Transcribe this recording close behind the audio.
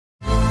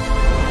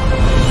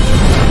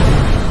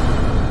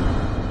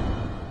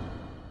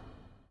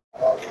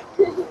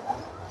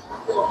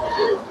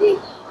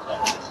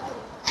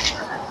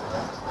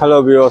Hello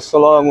viewers,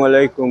 আসসালামু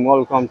আলাইকুম।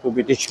 Welcome to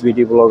British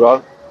BD blogger.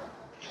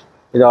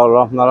 এটা হলো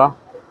আপনারা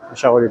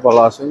আশা করি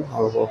ভালো আছেন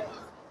অল্প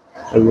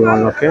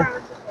এভরিওয়ানকে।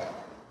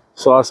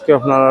 সো আজকে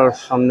আপনার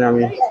সামনে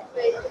আমি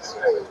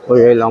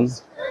হয়ে এলাম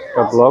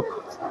একটা ব্লগ।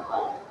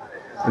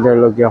 এটা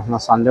হলো কি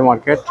আপনার সানডে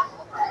মার্কেট।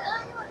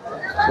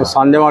 তো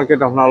সানডে মার্কেট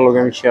আপনার লগে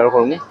আমি শেয়ার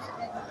করবো,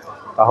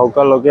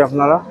 তাহলে লগে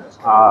আপনারা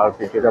আর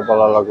ভিডিওটা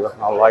ভালো লাগবে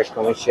আপনার লাইক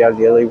কমেন্ট শেয়ার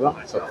দিয়ে দেবা,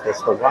 সাবস্ক্রাইব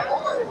করবা,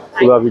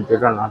 পুরো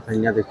ভিডিওটা না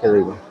থামিয়ে দেখে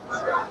দেবা।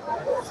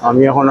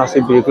 আমি এখন আছি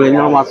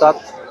ব্রিকলিনের মাথাত।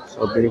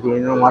 তো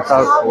ব্রিকলিনের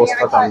মাথার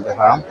অবস্থাটা আমি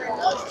দেখালাম,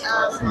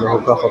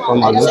 বহুটা কত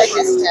মানুষ।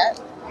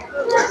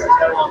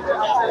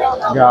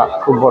 এটা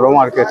খুব বড়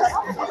মার্কেট,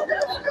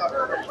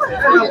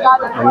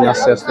 আমি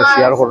আস্তে আস্তে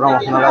শেয়ার করলাম,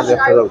 আপনারা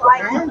দেখতে যাবো।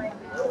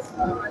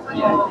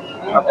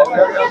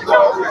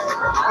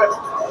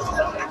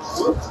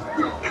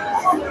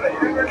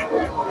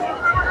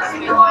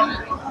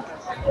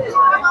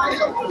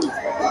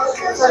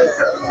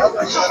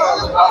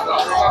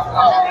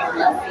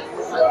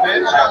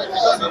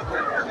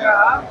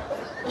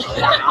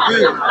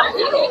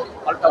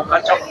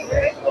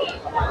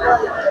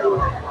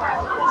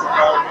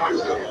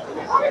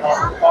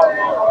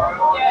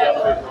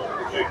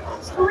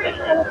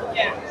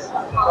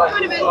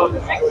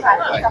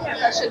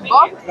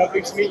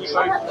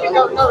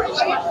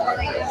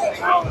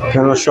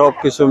 এখানে সব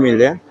কিছু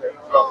মিলে,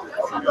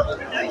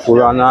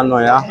 পুরানা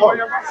নয়া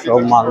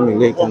সব মাল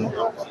মিলে এখানে।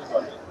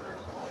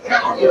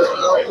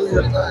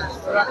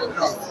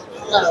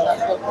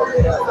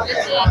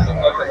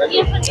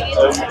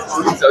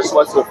 Ich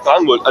wollte noch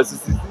fragen wollte, also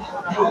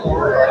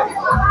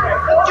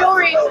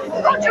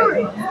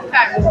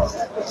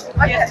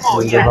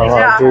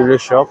jewellery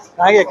shop.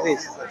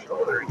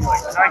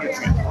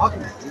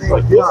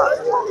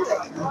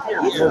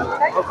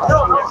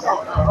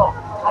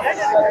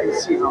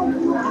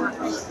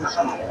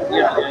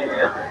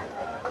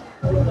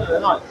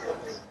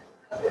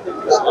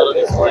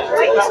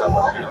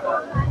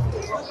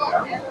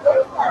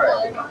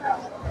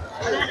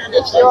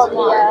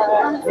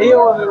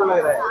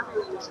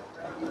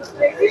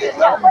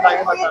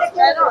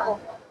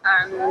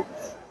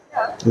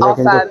 এটা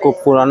কিন্তু খুব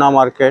পুরানা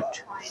মার্কেট,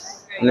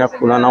 অনেক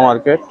পুরানা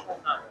মার্কেট।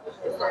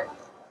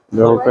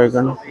 দেখো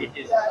এখানে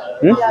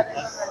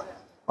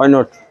why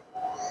not?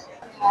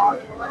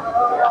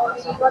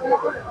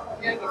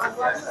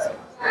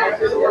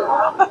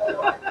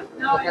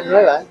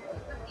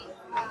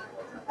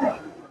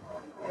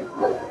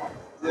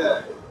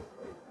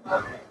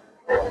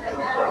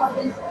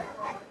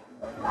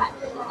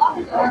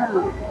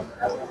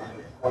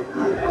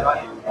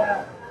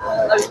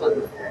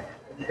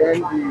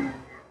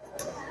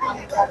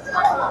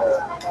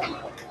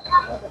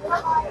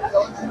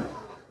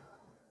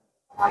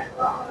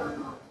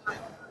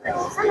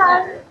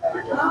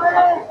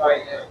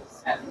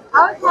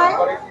 Okay.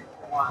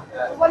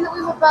 The one that we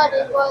were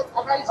burning was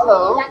a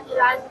rosemary Yankee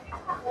Land.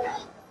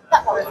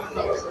 That one.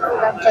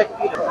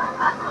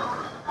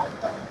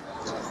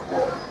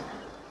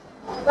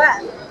 Where?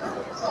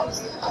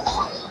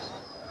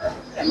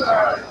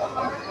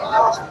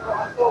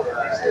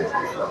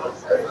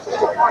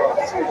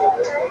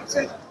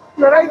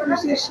 There are 8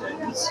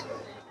 musicians.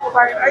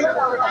 About 8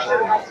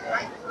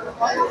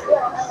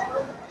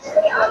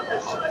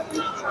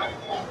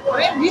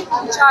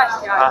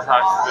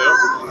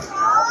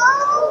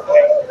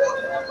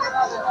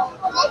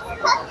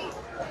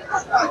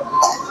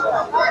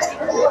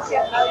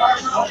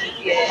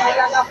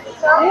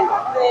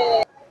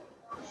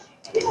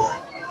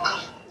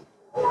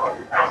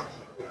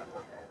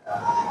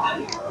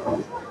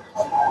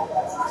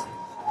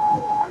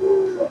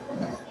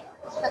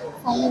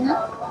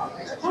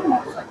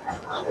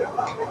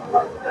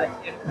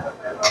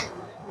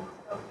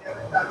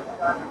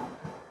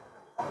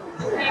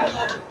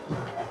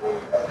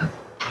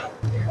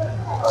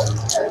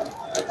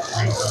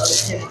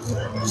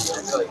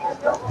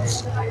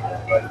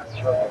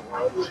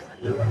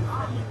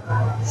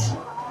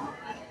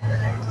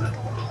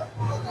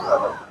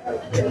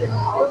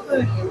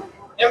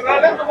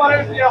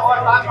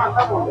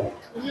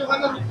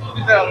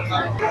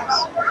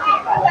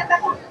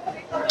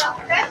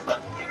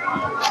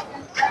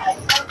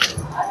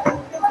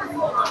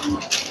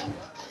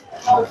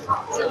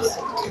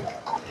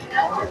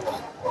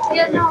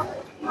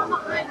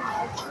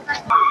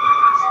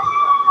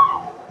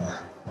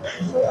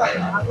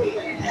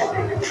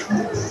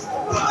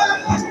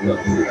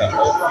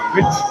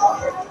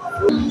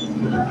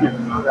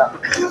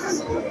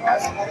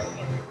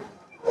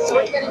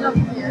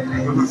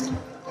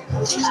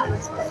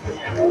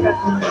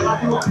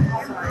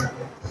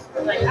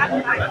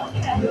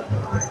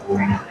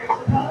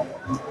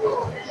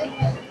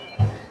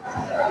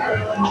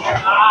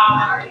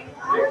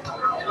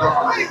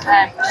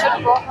 Should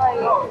have bought my.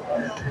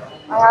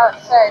 I have it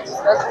said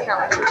doesn't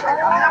count.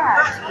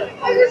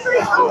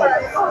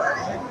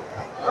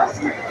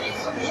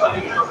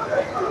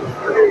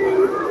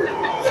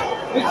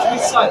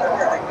 Which side?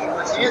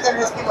 You can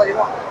just keep what you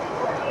want.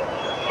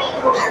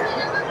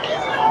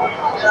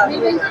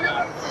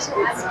 It's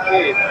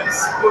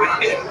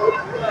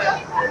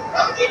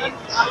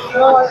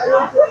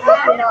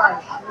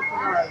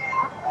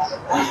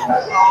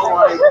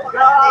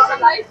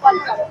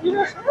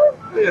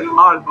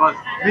hard, but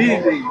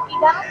really.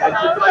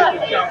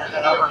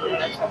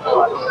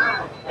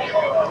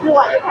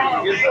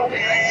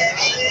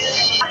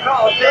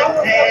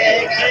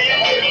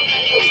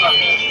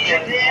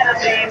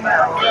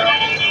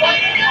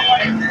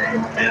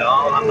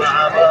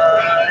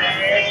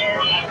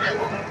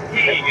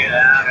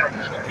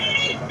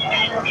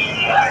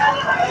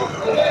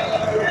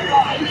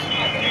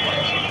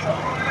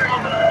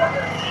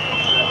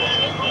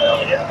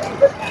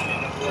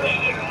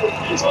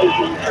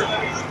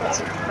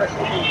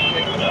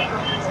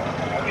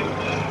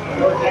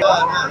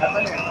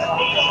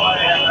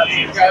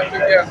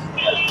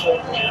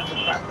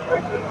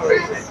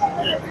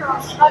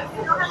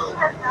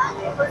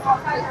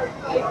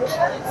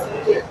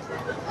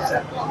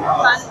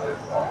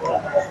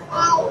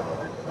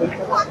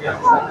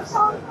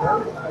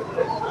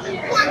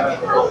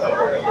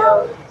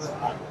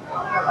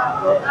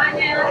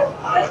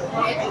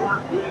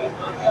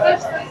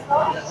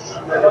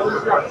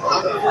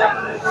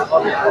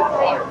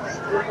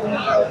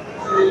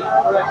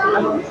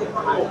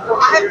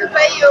 I have to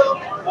pay you.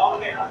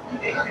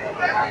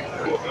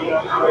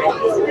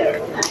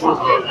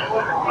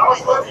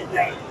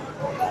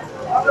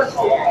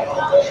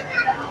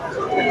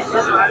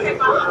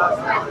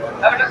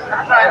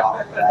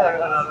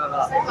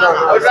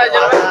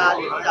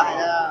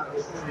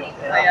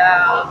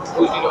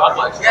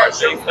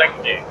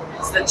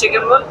 It's the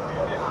chicken one.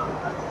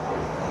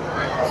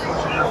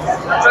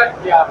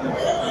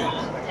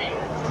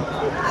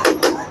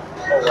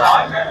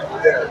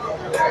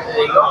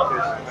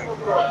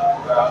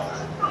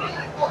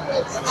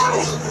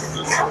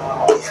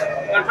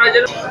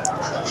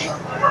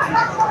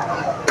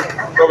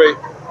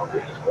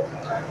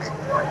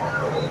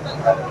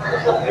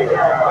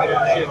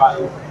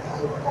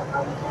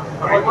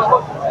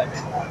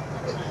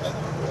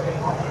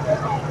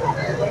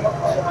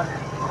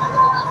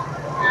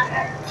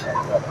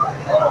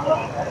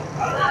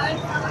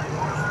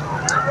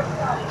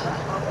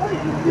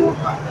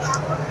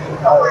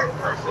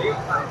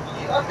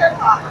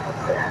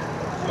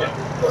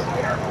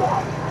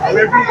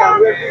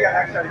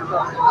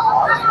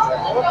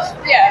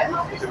 Yeah.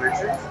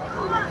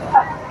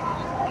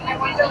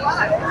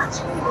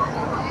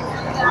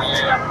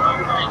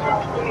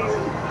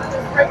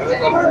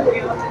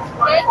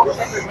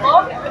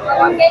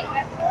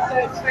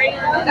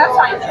 That's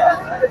fine.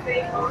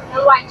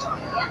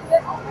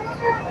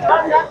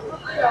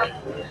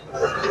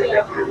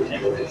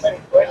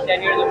 First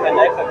 10 years of my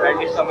life, I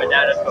barely saw my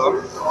dad at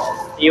home.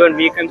 Even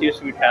weekends used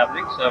to be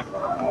traveling, so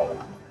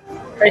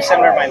very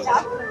similar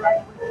mindset.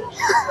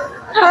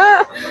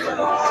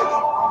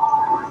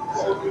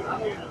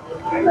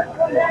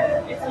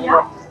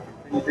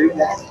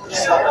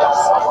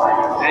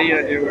 Any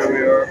idea where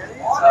we are?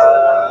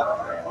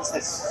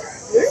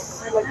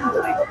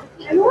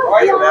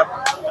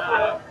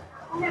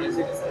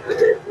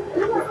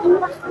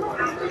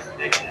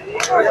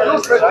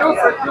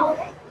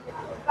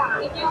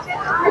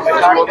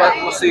 Well,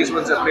 we'll see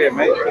when's up here,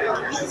 mate.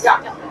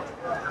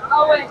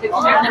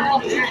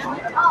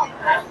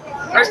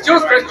 Fresh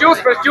juice, fresh juice,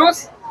 fresh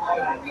juice.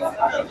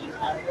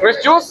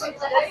 Fresh juice.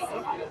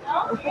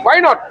 Why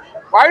not?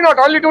 Why not?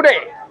 Only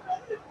today.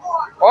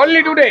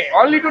 Only today.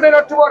 Only today,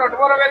 not tomorrow.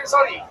 Tomorrow, very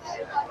sorry.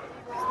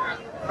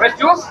 Fresh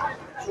juice.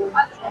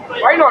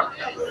 Why not?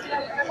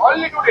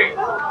 Only today.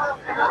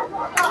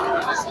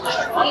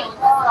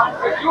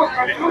 Fresh juice,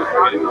 fresh juice.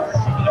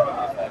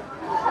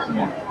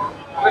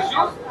 Fresh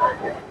juice.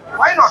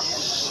 Why not?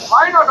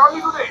 Why not?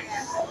 Only today.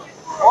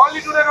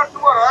 Only today, not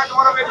tomorrow.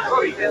 Tomorrow, very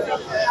sorry.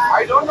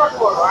 I don't know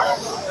tomorrow.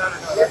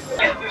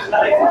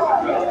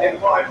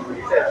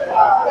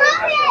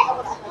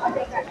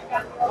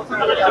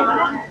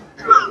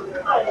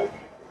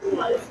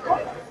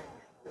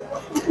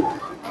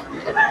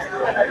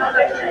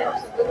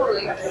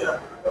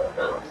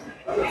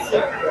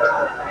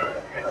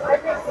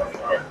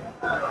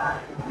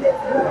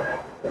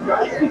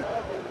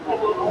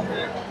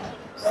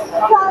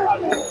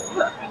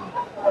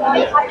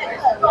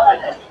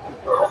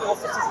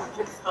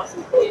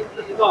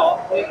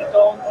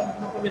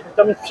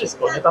 Tam jest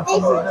wszystko, nie? Tam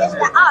są...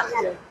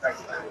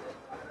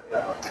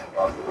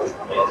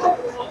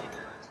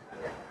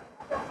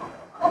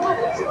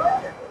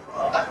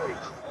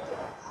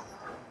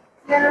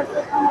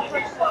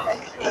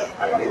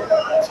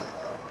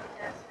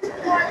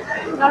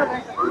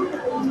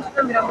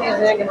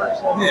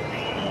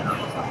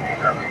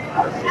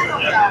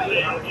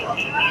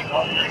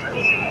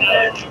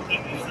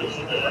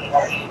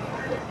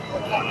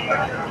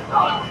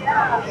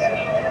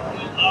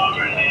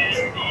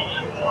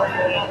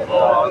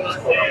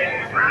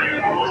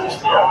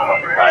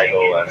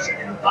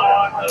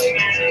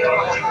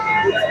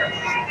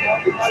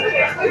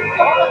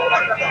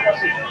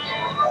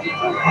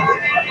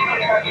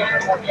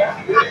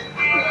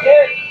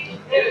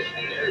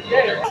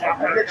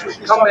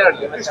 Come here.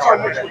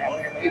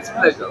 It's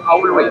pleasure. I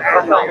will wait.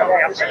 From now.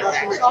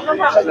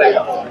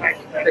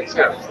 Take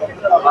care.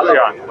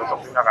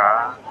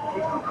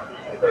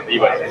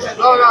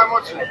 No, I'm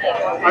watching. I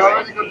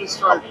already got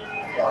destroyed.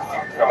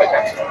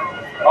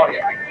 Oh,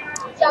 yeah.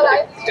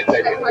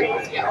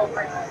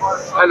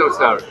 Hello,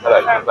 sir.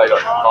 Hello.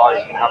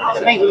 I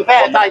think we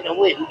better take a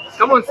win.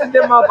 Come on, sit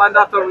them up and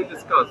after we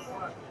discuss.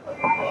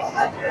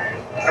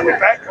 Are we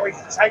back? Can we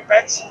take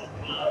bets?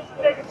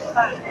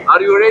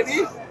 Are you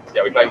ready?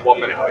 Yeah, we play 1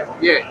 minute.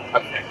 Yeah.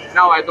 Okay.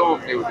 Now I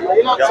don't play with you.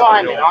 You're not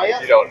timing, are you?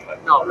 You don't.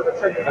 No.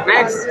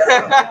 Next.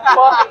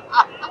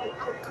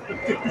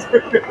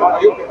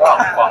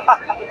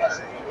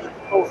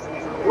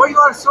 Why you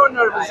are so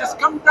nervous? Just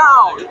come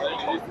down.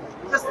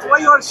 Just why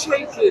you are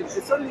shaking?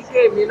 It's only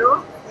game, you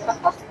know.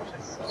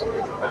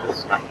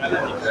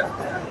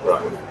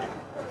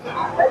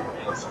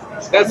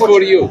 That's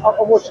for you.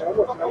 I'm watching.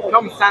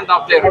 Come stand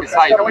up there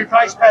beside Can we me.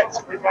 place bets?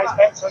 Can we place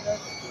bets on this?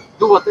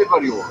 Do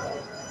whatever you want.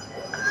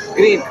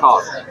 Green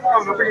card.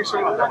 I'm bring you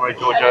some. Don't worry,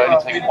 Georgia, only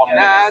take 1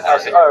 minute. Nah,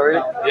 that's Oh,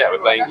 really? Yeah, we're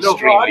playing no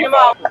extremely problem.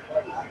 fast.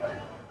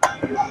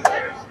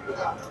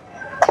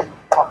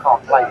 I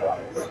can't play that.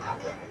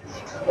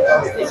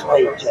 This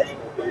week, Jeff.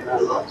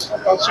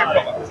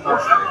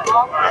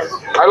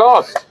 I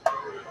lost.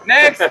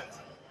 Next.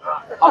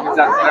 How is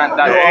that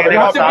granddad? You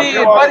have to be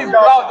very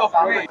proud of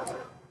me.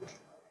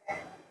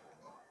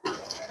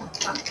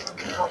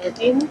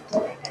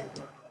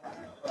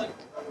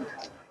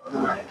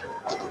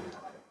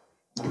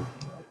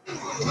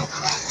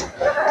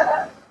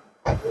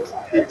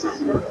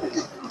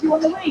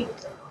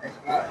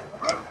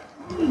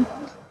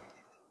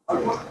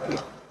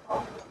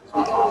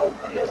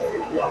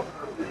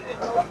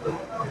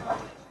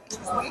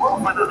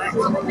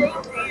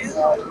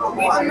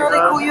 Even though they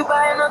call you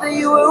by another,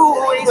 you were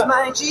always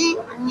my G.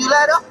 And you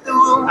light up the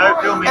room.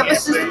 Ever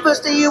since the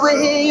first day you were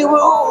here, you were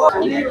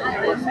always.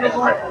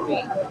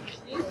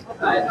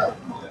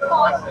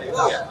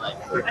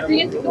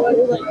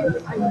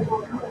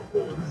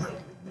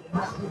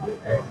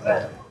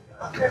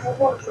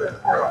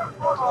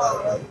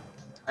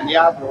 And the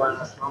other one.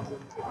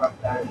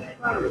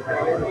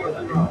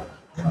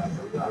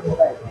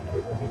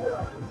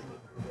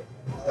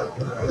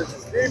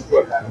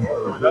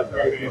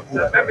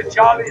 Remember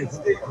Charlie and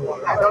Steve?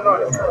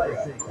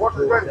 What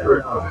went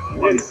through?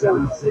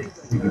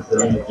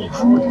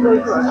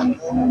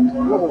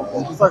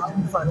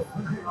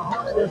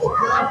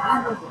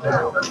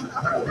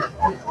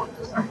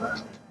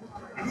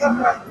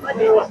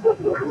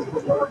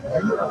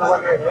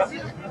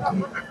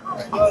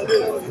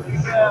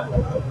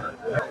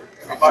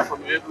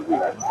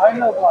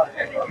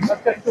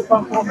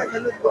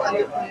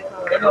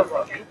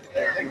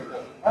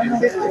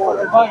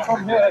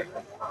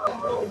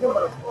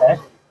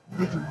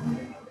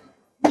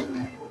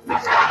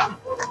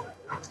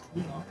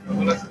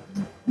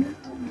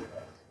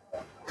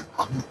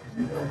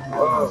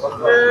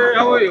 Hey,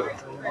 how are you?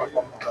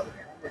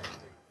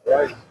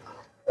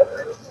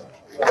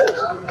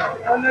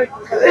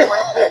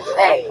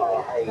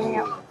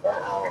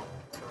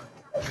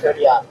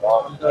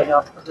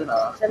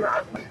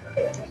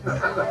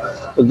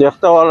 তো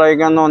দেখতে ভালো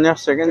এখানে অনেক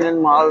second hand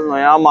মাল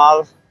নয়া মাল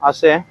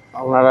আছে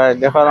আপনারা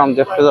দেখালাম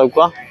দেখতে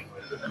যাওয়া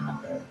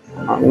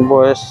আমি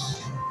বয়স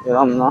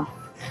এলাম না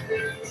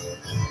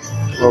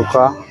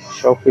লোকা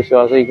সব কিছু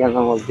আছে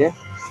এখানের মধ্যে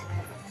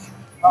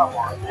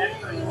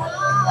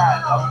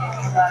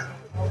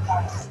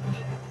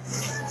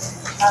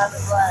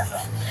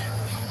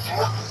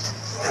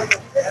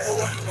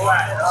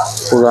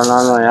পুরানা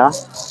নয়া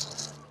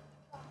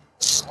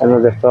এখানে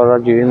দেখতে পারা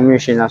ড্রিলিং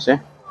মেশিন আছে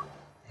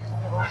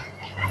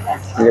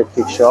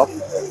ইলেকট্রিক শপ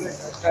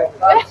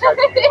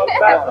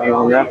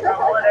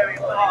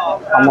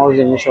আমার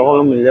জিনিস সকল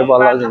মিলে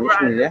ভালো জিনিস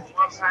মিলে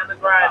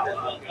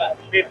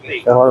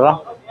দেখলা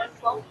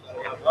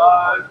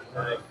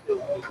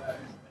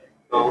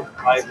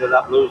I ended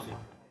up losing.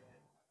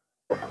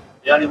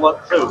 You only want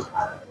two.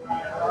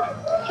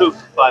 2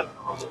 for 5.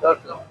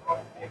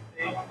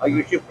 Are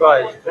you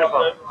surprised?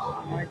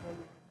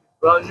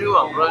 Brand new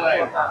one, brand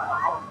new.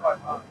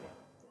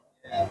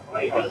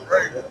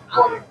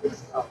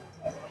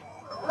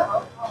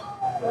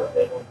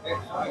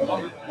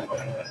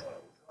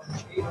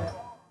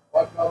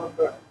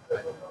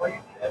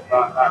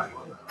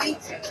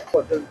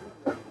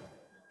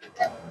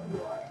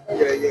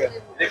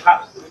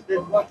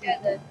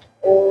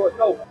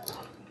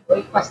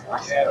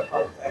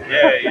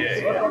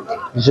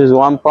 This is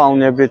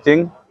 £1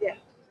 everything.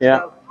 Yeah.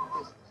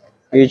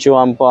 Each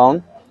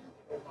 £1.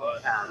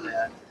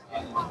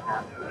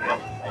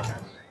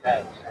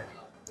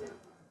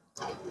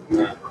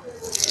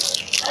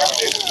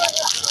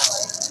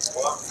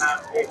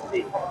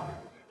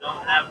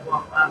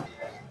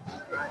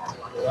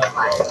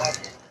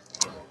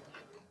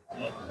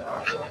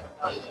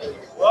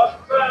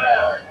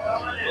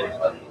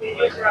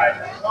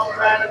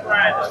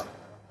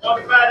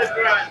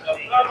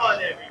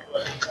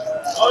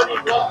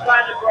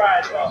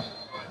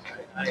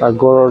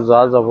 গরুর যা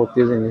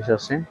যাবতীয় জিনিস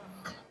আছে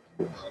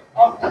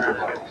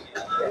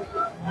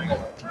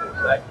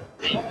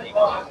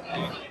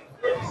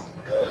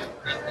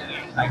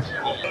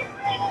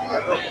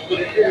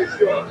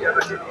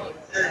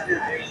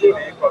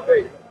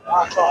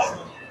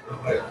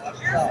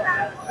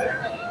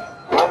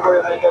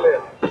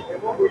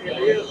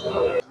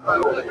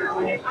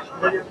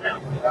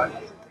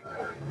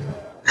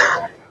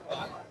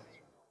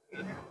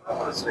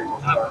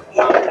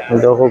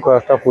দেখো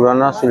একটা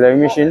পুরানা সেলাই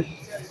মেশিন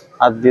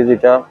হাত দিয়ে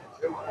যেটা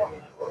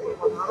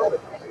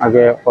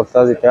আগে করতা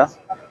যেটা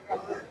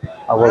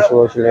কাপড়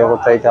চোপড় সেলাই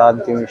করতা এটা হাত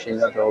দিয়ে মেশিন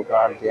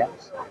হাত দিয়ে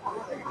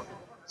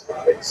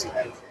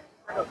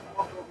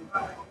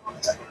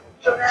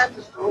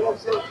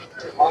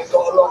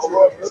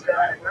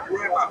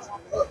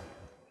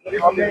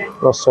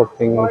lots of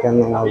things you can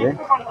have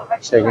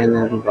second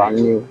and brand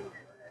new.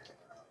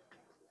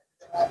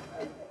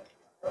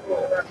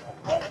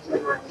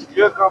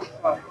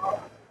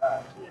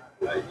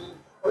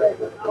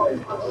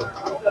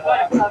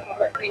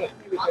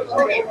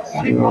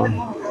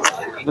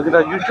 Look at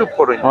that YouTube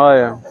for it. Oh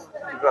yeah.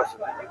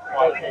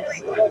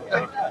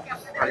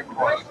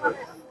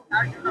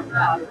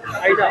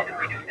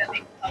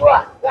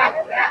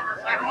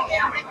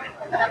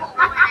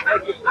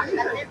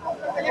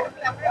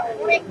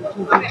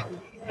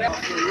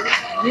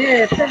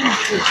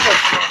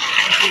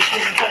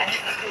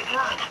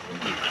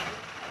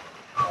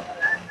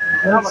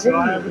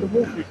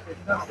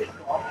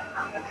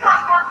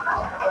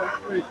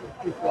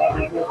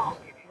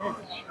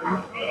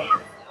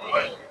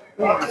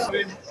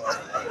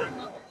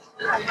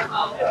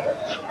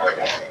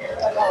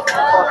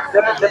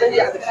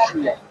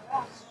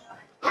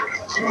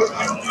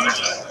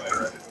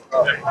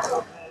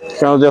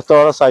 কেন দেখতে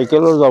পারা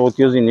সাইকেলের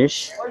যাবতীয় জিনিস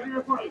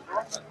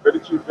Very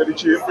cheap, very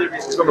cheap.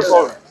 He's on the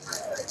phone.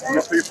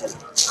 These people.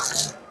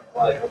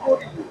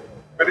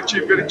 Very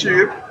cheap, very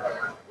cheap.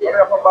 Hurry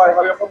up and buy,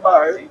 hurry up and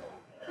buy.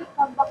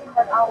 Come back in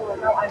 1 hour.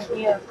 Now I'm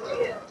here.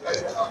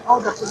 Oh,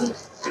 the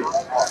police.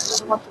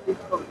 I want to be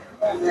told.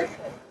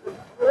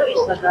 Where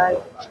is the guy?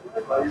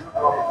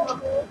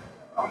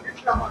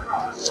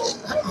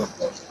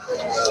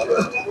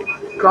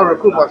 Cara,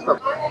 Cuba, stop.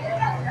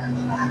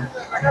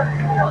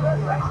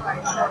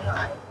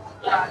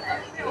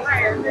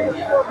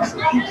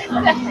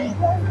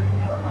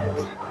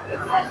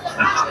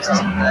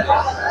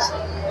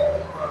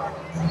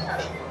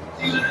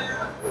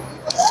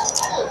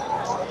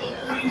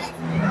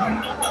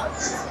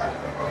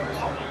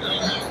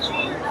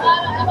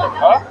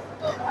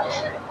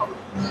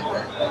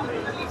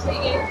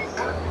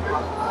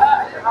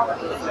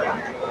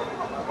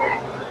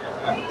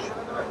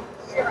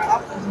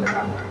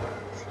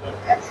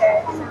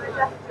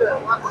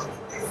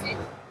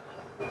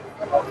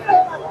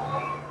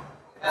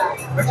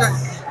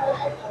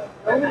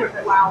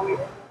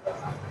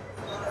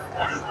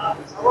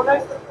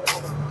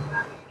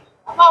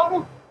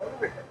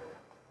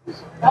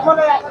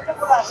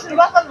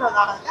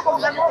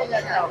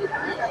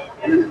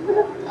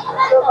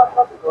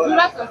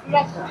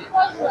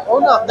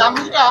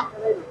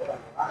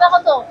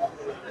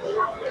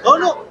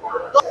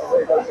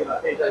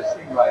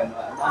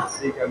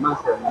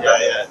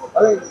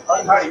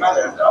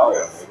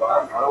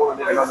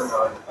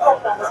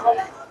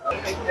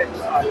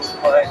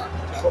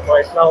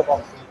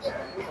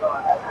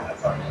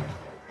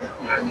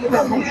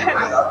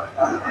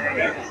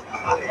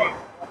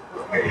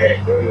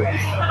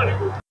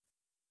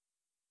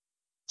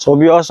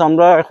 ছবি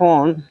আমরা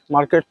এখন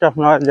মার্কেটটা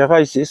আপনারা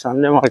দেখাইছি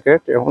Sunday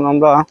market এখন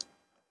আমরা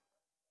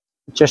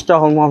চেষ্টা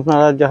করবো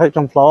আপনারা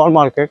দেখাইতাম ফ্লাওয়ার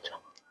মার্কেট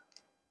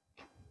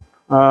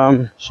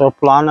সব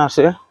প্লান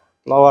আছে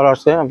ফ্লাওয়ার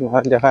আছে আপনারা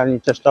দেখার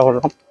চেষ্টা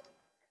করলাম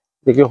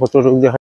দেখি কতটুকু দেখা